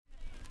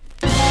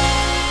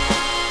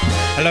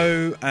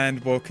Hello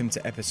and welcome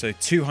to episode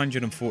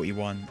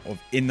 241 of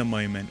In the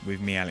Moment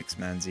with me, Alex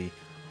Manzi.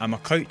 I'm a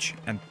coach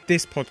and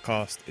this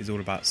podcast is all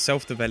about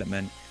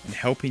self-development and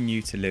helping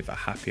you to live a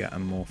happier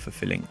and more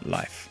fulfilling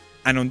life.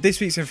 And on this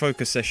week's In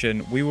Focus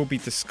session, we will be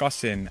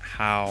discussing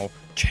how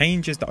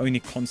change is the only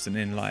constant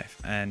in life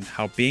and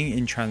how being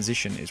in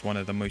transition is one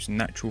of the most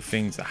natural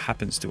things that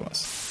happens to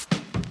us.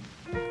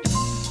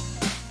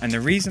 And the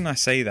reason I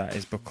say that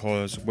is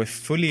because we're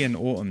fully in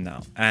autumn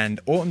now. And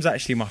autumn's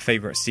actually my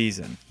favourite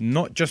season.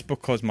 Not just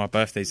because my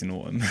birthday's in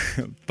autumn,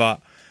 but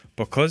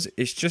because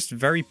it's just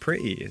very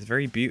pretty. It's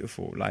very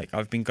beautiful. Like,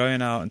 I've been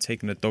going out and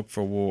taking the dog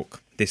for a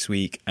walk this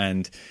week,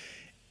 and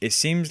it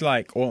seems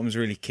like autumn's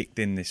really kicked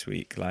in this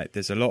week. Like,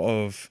 there's a lot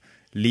of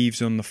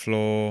leaves on the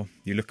floor.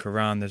 You look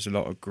around, there's a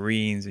lot of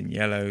greens and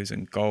yellows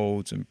and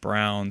golds and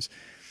browns.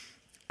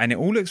 And it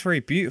all looks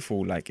very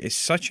beautiful. Like, it's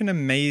such an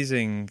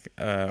amazing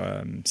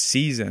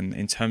season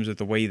in terms of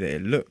the way that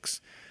it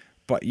looks.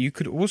 But you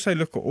could also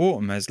look at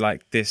autumn as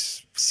like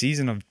this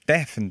season of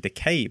death and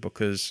decay,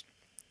 because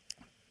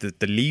the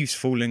leaves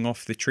falling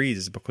off the trees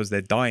is because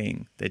they're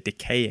dying, they're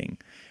decaying,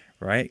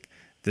 right?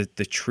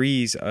 The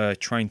trees are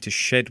trying to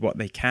shed what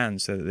they can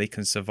so that they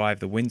can survive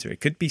the winter. It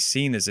could be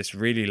seen as this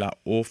really like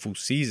awful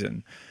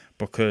season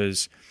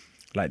because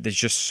like there's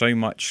just so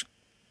much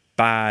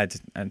bad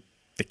and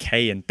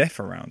decay and death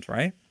around,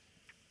 right?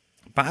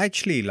 But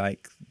actually,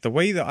 like, the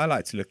way that I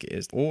like to look at it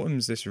is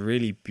autumn's this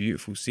really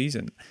beautiful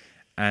season,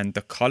 and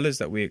the colors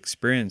that we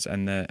experience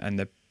and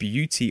the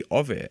beauty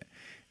of it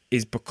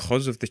is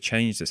because of the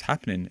change that's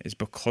happening, is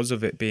because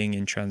of it being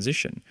in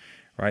transition,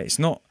 right? It's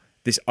not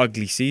this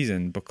ugly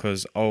season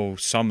because, oh,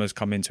 summer's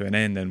coming to an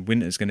end and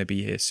winter's going to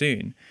be here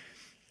soon.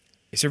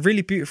 It's a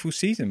really beautiful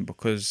season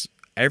because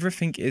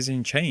everything is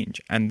in change,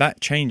 and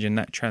that change and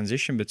that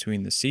transition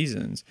between the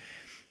seasons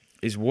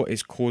is what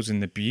is causing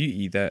the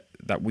beauty that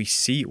we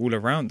see all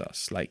around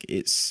us. Like,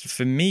 it's,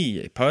 for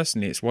me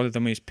personally, it's one of the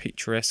most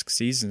picturesque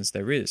seasons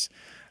there is.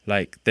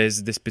 Like,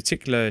 there's this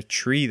particular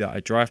tree that I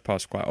drive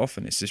past quite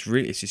often. It's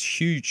this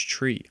huge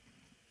tree,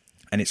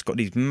 and it's got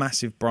these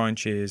massive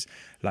branches,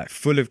 like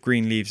full of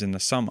green leaves in the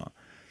summer.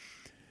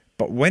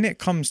 But when it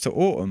comes to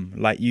autumn,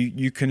 like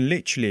you can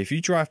literally, if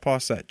you drive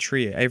past that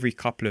tree every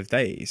couple of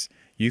days,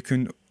 you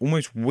can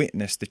almost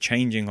witness the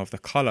changing of the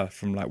color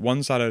from like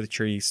one side of the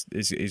tree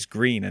is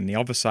green and the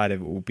other side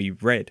of it will be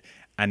red.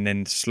 And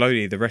then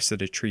slowly the rest of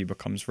the tree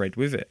becomes red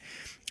with it.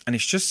 And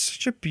it's just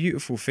such a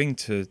beautiful thing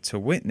to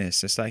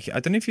witness. It's like, I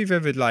don't know if you've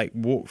ever like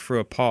walked through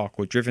a park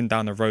or driven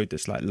down a road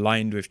that's like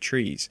lined with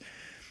trees.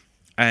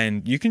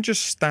 And you can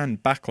just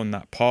stand back on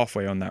that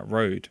pathway on that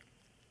road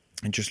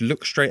and just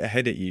look straight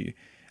ahead at you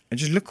and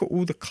just look at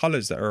all the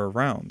colors that are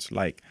around.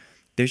 Like,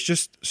 there's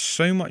just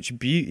so much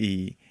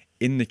beauty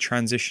in the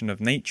transition of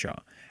nature.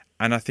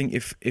 And I think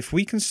if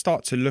we can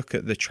start to look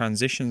at the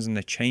transitions and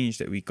the change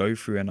that we go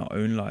through in our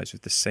own lives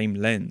with the same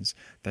lens,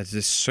 that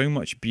there's so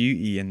much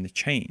beauty in the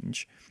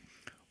change,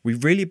 we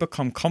really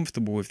become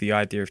comfortable with the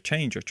idea of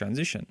change or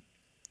transition.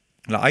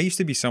 Like, I used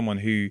to be someone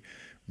who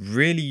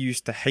really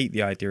used to hate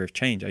the idea of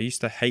change. I used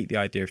to hate the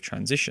idea of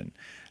transition.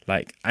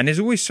 Like, and there's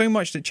always so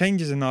much that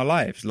changes in our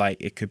lives. Like,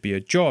 it could be a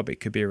job, it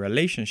could be a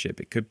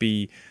relationship, it could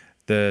be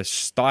the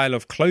style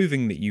of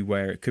clothing that you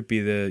wear, it could be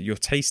your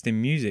taste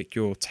in music,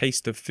 your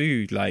taste of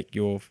food, like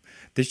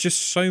there's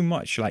just so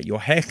much, like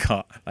your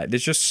haircut, like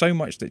there's just so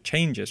much that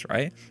changes,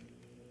 right?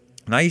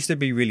 And I used to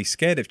be really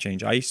scared of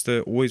change. I used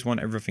to always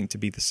want everything to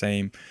be the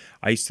same.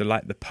 I used to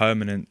like the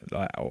permanent,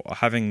 like, or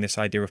having this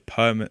idea of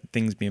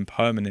things being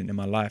permanent in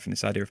my life and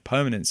this idea of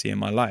permanency in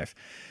my life.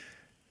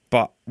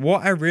 But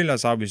what I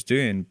realized I was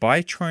doing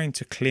by trying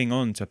to cling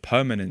on to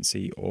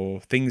permanency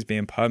or things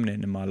being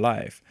permanent in my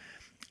life,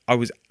 I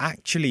was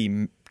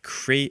actually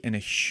creating a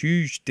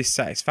huge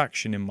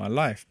dissatisfaction in my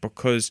life,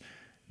 because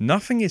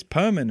nothing is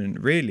permanent,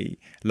 really.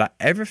 Like,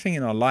 everything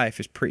in our life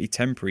is pretty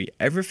temporary.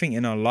 Everything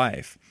in our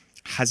life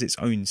has its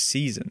own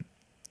season,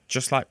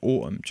 just like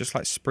autumn, just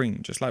like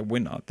spring, just like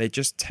winter. They're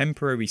just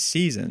temporary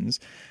seasons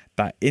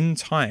that in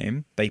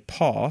time they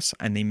pass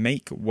and they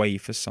make way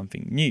for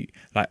something new.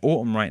 Like,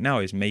 autumn right now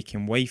is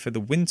making way for the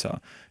winter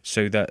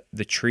so that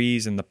the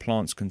trees and the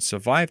plants can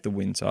survive the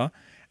winter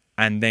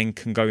and then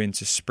can go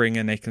into spring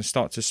and they can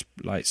start to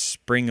like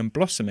spring and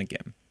blossom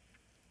again.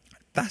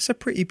 That's a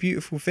pretty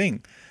beautiful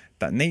thing,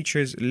 that nature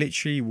is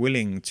literally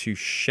willing to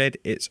shed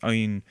its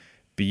own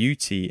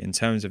beauty in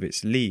terms of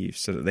its leaves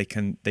so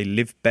that they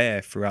live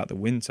bare throughout the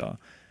winter,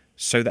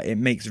 so that it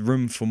makes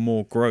room for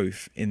more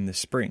growth in the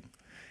spring.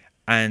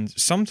 And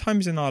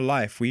sometimes in our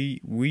life,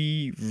 we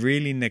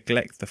really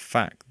neglect the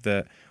fact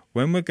that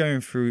when we're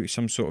going through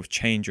some sort of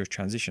change or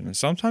transition, and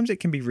sometimes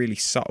it can be really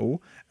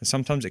subtle and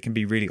sometimes it can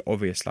be really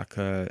obvious, like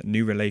a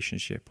new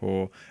relationship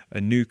or a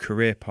new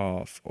career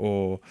path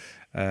or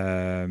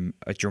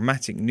a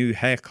dramatic new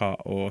haircut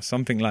or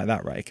something like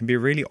that, right? It can be a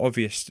really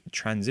obvious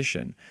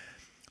transition.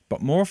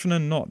 But more often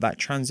than not, that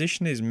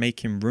transition is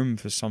making room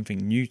for something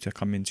new to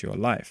come into your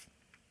life.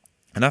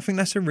 And I think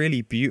that's a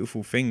really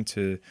beautiful thing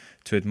to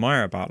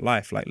admire about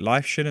life. Like,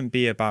 life shouldn't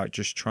be about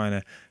just trying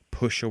to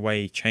push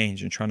away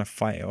change and trying to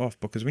fight it off.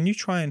 Because when you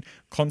try and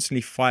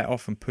constantly fight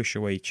off and push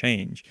away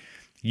change,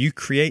 you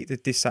create the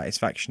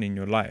dissatisfaction in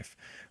your life,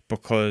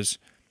 because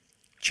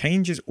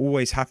change is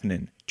always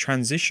happening.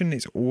 Transition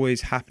is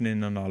always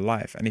happening in our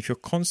life. And if you're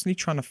constantly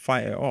trying to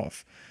fight it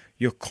off,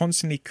 you're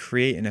constantly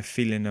creating a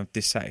feeling of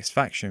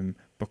dissatisfaction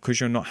because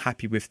you're not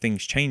happy with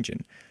things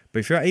changing. But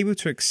if you're able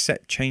to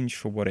accept change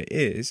for what it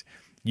is,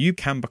 you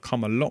can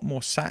become a lot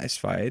more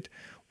satisfied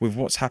with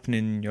what's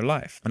happening in your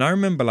life. And I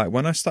remember, like,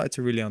 when I started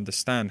to really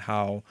understand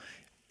how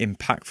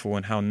impactful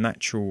and how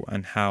natural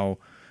and how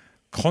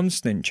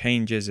constant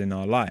change is in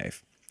our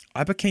life,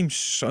 I became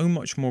so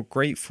much more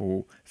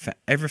grateful for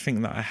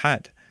everything that I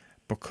had,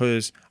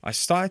 because I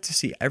started to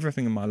see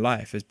everything in my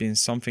life as being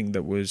something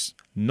that was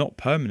not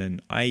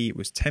permanent, i.e. it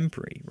was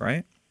temporary,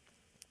 right?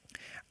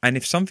 And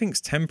if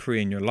something's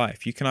temporary in your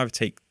life, you can either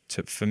take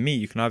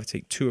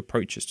two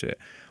approaches to it.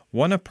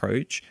 One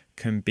approach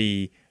can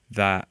be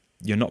that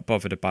you're not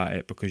bothered about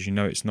it because you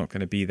know it's not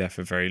going to be there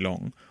for very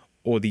long.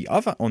 Or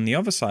on the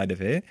other side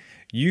of it,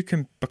 you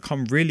can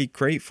become really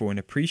grateful and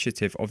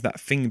appreciative of that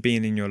thing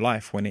being in your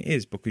life when it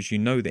is, because you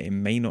know that it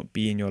may not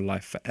be in your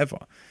life forever.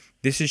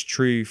 This is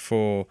true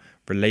for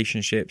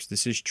relationships.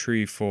 This is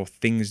true for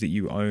things that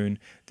you own.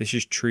 This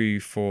is true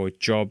for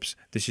jobs.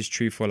 This is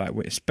true for, like,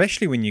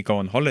 especially when you go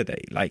on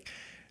holiday. Like,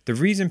 the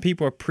reason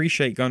people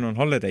appreciate going on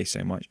holiday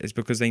so much is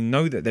because they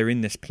know that they're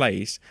in this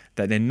place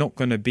that they're not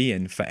going to be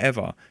in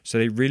forever. So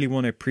they really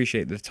want to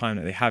appreciate the time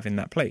that they have in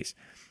that place.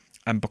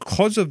 And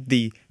because of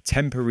the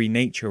temporary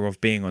nature of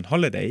being on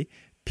holiday,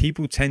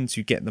 people tend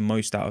to get the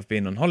most out of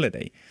being on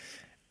holiday.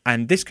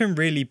 And this can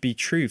really be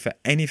true for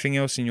anything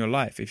else in your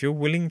life. If you're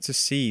willing to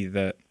see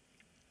that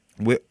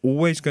we're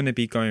always going to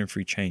be going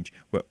through change,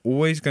 we're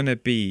always going to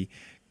be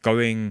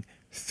going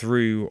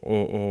through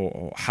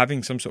or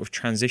having some sort of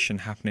transition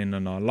happening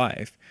in our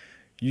life,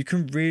 you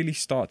can really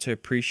start to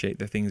appreciate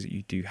the things that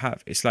you do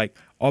have. It's like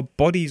our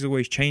body's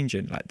always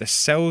changing. Like, the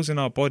cells in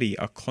our body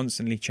are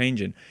constantly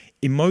changing.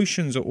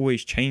 Emotions are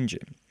always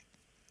changing.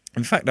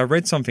 In fact, I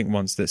read something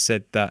once that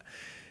said that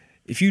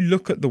if you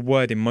look at the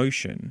word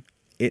emotion,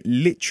 it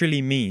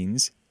literally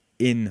means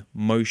in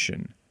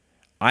motion,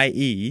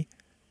 i.e.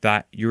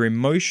 that your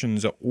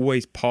emotions are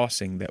always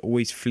passing, they're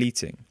always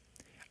fleeting.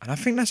 And I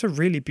think that's a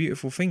really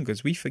beautiful thing,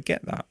 because we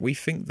forget that. We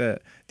think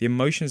that the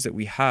emotions that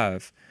we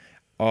have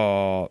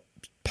are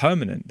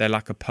permanent. They're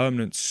like a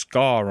permanent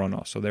scar on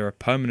us, or they're a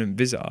permanent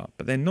visitor,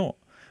 but they're not.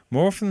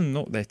 More often than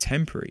not, they're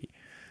temporary.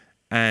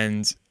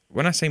 And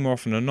when I say more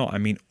often than not, I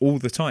mean all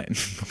the time,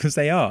 because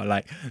they are.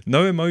 Like,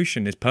 no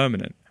emotion is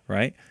permanent,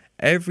 right?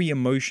 Every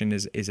emotion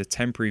is a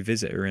temporary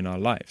visitor in our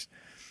lives.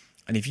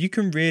 And if you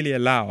can really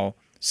allow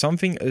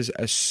something as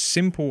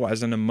simple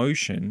as an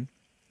emotion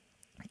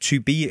to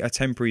be a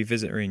temporary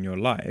visitor in your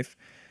life,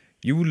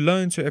 you will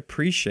learn to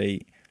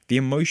appreciate the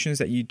emotions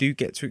that you do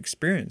get to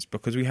experience,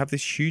 because we have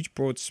this huge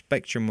broad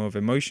spectrum of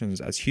emotions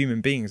as human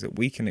beings that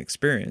we can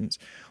experience,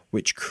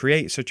 which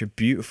create such a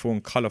beautiful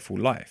and colorful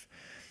life.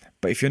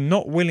 But if you're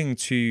not willing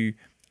to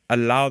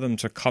allow them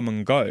to come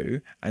and go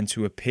and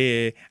to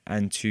appear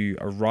and to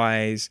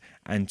arise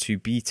and to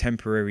be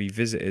temporary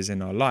visitors in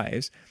our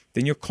lives,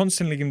 then you're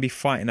constantly going to be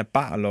fighting a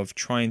battle of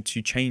trying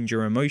to change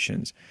your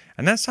emotions.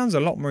 And that sounds a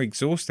lot more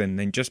exhausting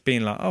than just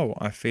being like, oh,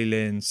 I'm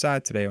feeling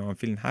sad today, or I'm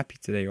feeling happy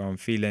today, or I'm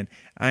feeling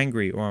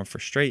angry, or I'm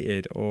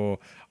frustrated, or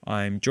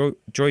I'm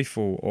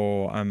joyful,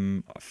 or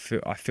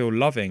I feel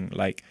loving.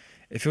 Like,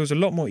 it feels a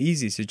lot more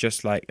easy to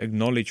just, like,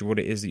 acknowledge what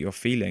it is that you're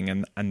feeling,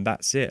 and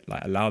that's it.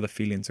 Like, allow the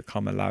feeling to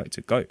come, allow it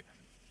to go.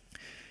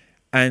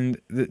 And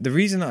the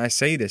reason that I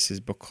say this is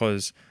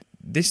because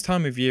this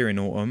time of year in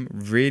autumn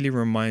really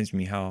reminds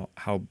me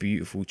how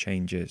beautiful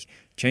change is.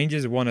 Change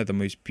is one of the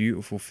most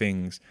beautiful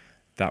things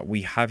that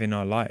we have in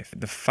our life.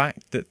 The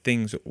fact that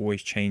things are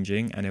always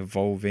changing and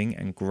evolving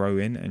and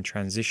growing and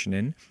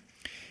transitioning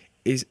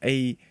is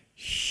a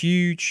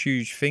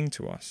huge thing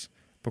to us.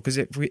 Because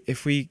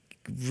if we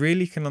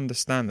really can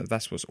understand that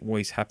that's what's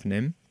always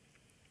happening,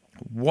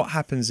 what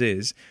happens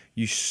is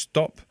you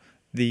stop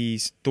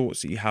these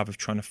thoughts that you have of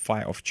trying to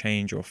fight off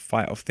change or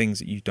fight off things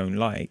that you don't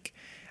like,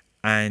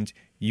 and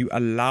you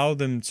allow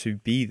them to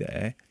be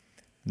there,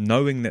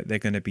 knowing that they're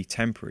going to be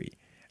temporary.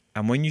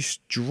 And when you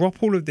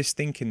drop all of this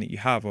thinking that you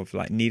have of,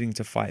 like, needing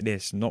to fight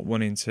this, not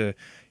wanting to,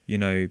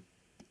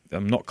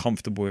 I'm not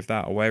comfortable with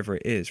that, or whatever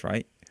it is,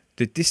 right?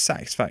 The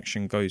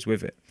dissatisfaction goes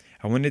with it.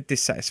 And when the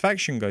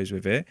dissatisfaction goes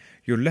with it,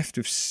 you're left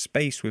with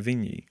space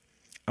within you.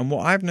 And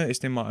what I've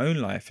noticed in my own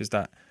life is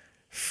that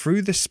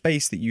through the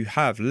space that you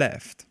have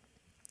left,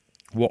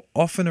 what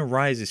often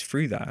arises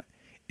through that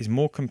is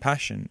more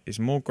compassion, is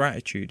more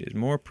gratitude, is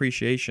more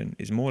appreciation,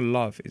 is more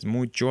love, is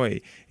more joy,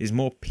 is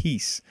more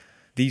peace.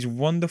 These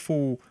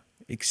wonderful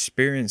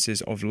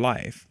experiences of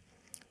life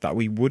that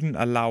we wouldn't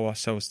allow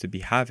ourselves to be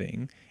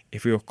having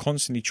if we were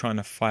constantly trying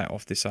to fight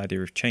off this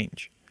idea of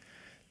change.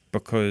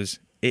 Because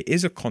it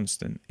is a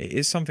constant. It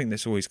is something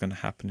that's always going to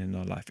happen in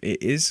our life.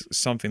 It is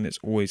something that's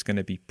always going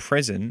to be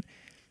present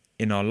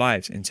in our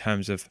lives, in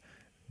terms of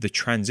the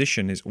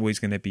transition is always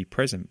going to be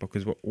present,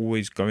 because we're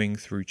always going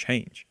through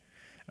change.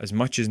 as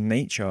much as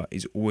nature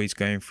is always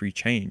going through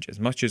change, as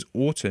much as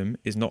autumn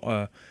is not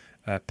a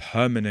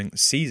permanent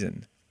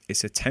season,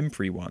 it's a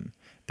temporary one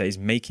that is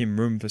making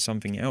room for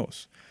something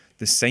else.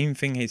 The same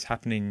thing is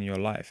happening in your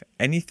life.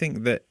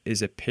 Anything that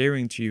is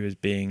appearing to you as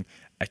being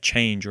a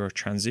change or a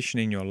transition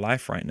in your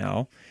life right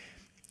now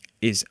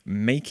is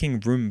making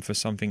room for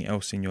something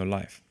else in your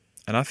life.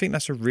 And I think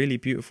that's a really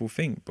beautiful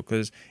thing,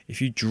 because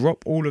if you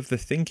drop all of the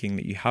thinking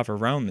that you have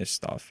around this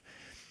stuff,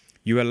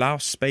 you allow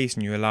space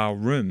and you allow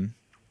room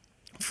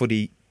for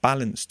the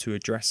balance to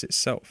address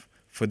itself,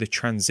 for the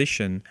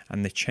transition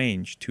and the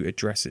change to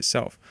address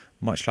itself,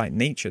 much like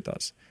nature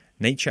does.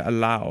 Nature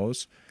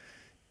allows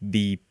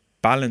the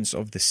balance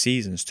of the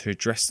seasons to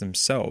address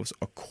themselves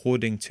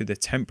according to the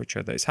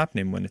temperature that is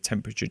happening. When the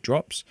temperature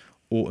drops,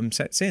 autumn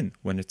sets in.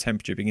 When the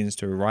temperature begins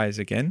to rise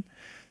again,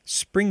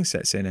 spring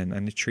sets in,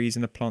 and the trees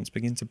and the plants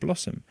begin to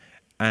blossom.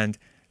 And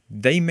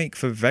they make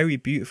for very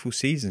beautiful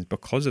seasons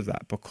because of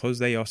that, because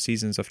they are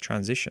seasons of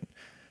transition.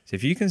 So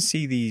if you can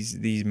see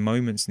these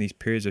moments and these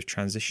periods of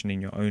transition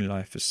in your own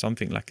life as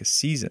something like a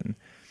season,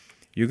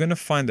 you're going to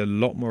find a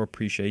lot more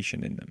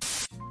appreciation in them.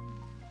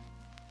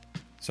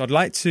 So I'd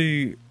like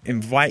to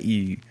invite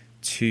you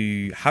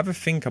to have a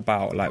think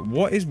about, like,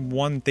 what is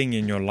one thing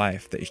in your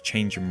life that is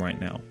changing right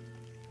now?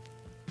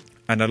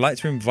 And I'd like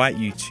to invite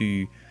you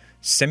to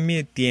send me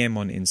a DM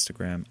on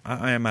Instagram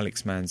at I am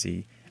Alex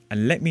Manzi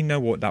and let me know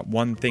what that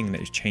one thing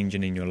that is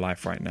changing in your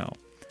life right now.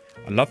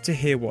 I'd love to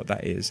hear what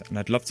that is, and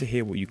I'd love to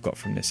hear what you got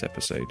from this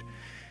episode.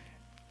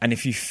 And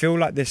if you feel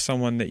like there's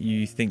someone that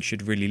you think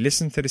should really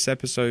listen to this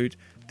episode,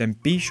 then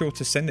be sure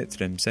to send it to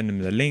them. Send them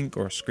the link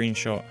or a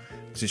screenshot,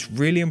 because it's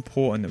really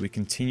important that we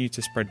continue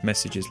to spread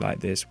messages like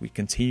this. We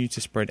continue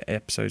to spread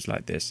episodes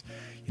like this.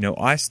 You know,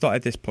 I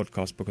started this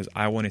podcast because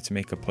I wanted to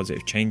make a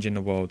positive change in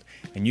the world,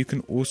 and you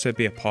can also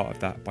be a part of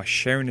that by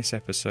sharing this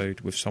episode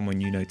with someone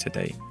you know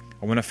today.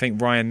 I want to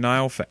thank Ryan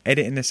Nile for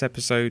editing this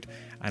episode,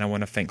 and I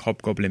want to thank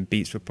Hobgoblin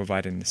Beats for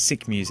providing the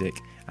sick music.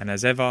 And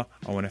as ever,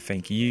 I want to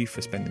thank you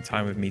for spending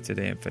time with me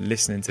today and for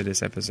listening to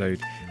this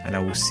episode, and I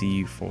will see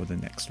you for the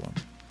next one.